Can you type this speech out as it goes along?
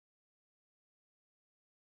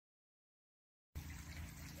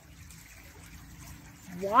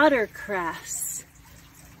watercress.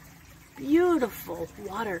 Beautiful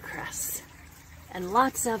watercress, and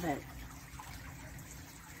lots of it.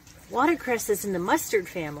 Watercress is in the mustard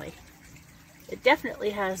family. It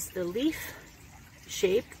definitely has the leaf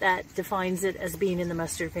shape that defines it as being in the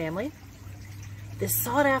mustard family. This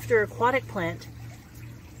sought-after aquatic plant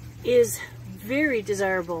is very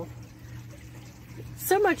desirable.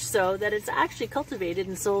 So much so that it's actually cultivated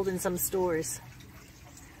and sold in some stores.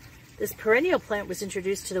 This perennial plant was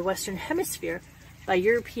introduced to the Western Hemisphere by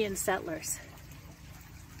European settlers.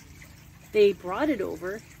 They brought it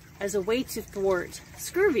over as a way to thwart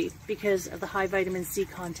scurvy because of the high vitamin C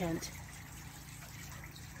content.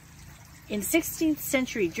 In 16th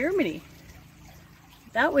century Germany,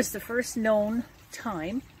 that was the first known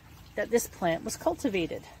time that this plant was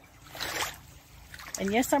cultivated.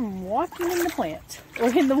 And yes, I'm walking in the plant, or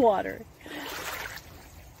in the water.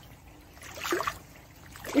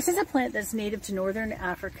 This is a plant that's native to northern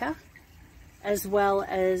Africa, as well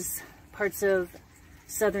as parts of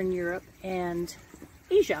southern Europe and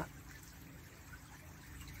Asia.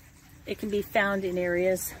 It can be found in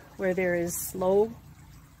areas where there is slow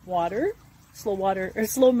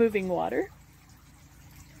moving water.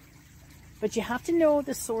 But you have to know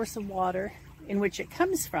the source of water in which it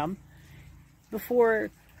comes from before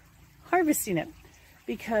harvesting it.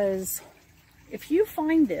 Because if you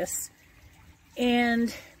find this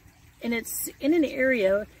and it's in an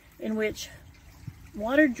area in which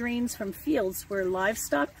water drains from fields where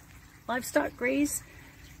livestock graze,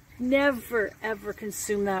 never ever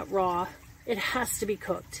consume that raw. It has to be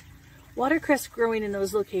cooked. Watercress growing in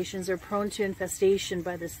those locations are prone to infestation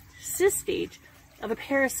by the cyst stage of a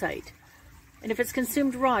parasite. And if it's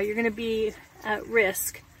consumed raw, you're going to be at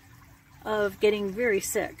risk of getting very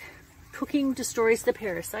sick. Cooking destroys the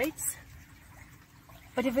parasites.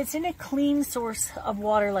 But if it's in a clean source of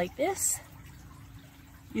water like this,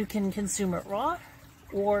 you can consume it raw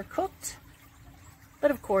or cooked.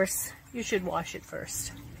 But of course, you should wash it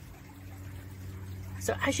first.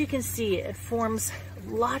 So as you can see, it forms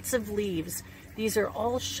lots of leaves. These are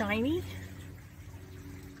all shiny.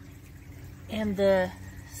 And the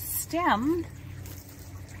stem,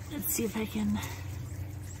 let's see if I can,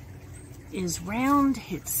 is round,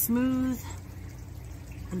 it's smooth,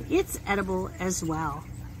 and it's edible as well.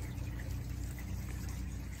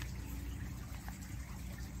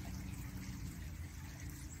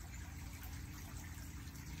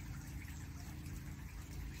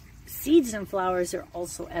 Seeds and flowers are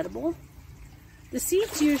also edible. The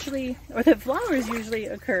seeds usually, or the flowers usually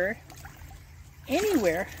occur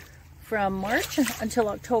anywhere from March until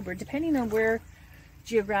October, depending on where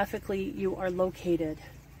geographically you are located.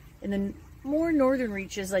 In the more northern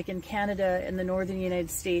reaches, like in Canada and the northern United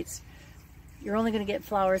States, you're only going to get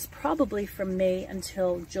flowers probably from May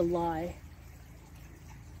until July.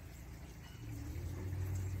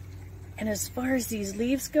 And as far as these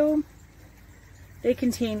leaves go, they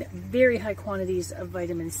contain very high quantities of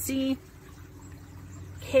vitamin C,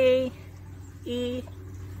 K, E,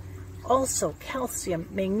 also calcium,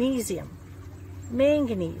 magnesium,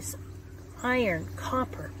 manganese, iron,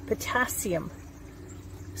 copper, potassium,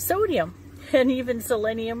 sodium, and even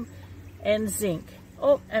selenium and zinc.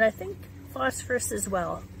 Oh, and I think phosphorus as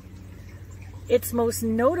well. It's most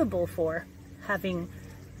notable for having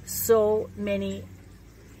so many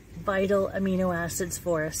vital amino acids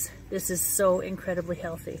for us. This is so incredibly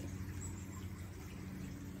healthy.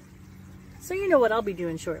 So you know what I'll be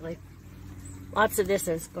doing shortly. Lots of this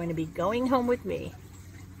is going to be going home with me.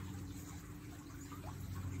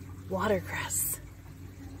 Watercress.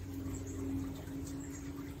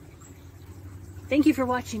 Thank you for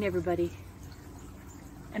watching, everybody.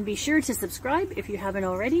 And be sure to subscribe if you haven't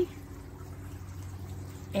already.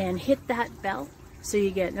 And hit that bell so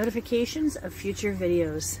you get notifications of future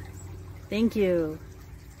videos. Thank you.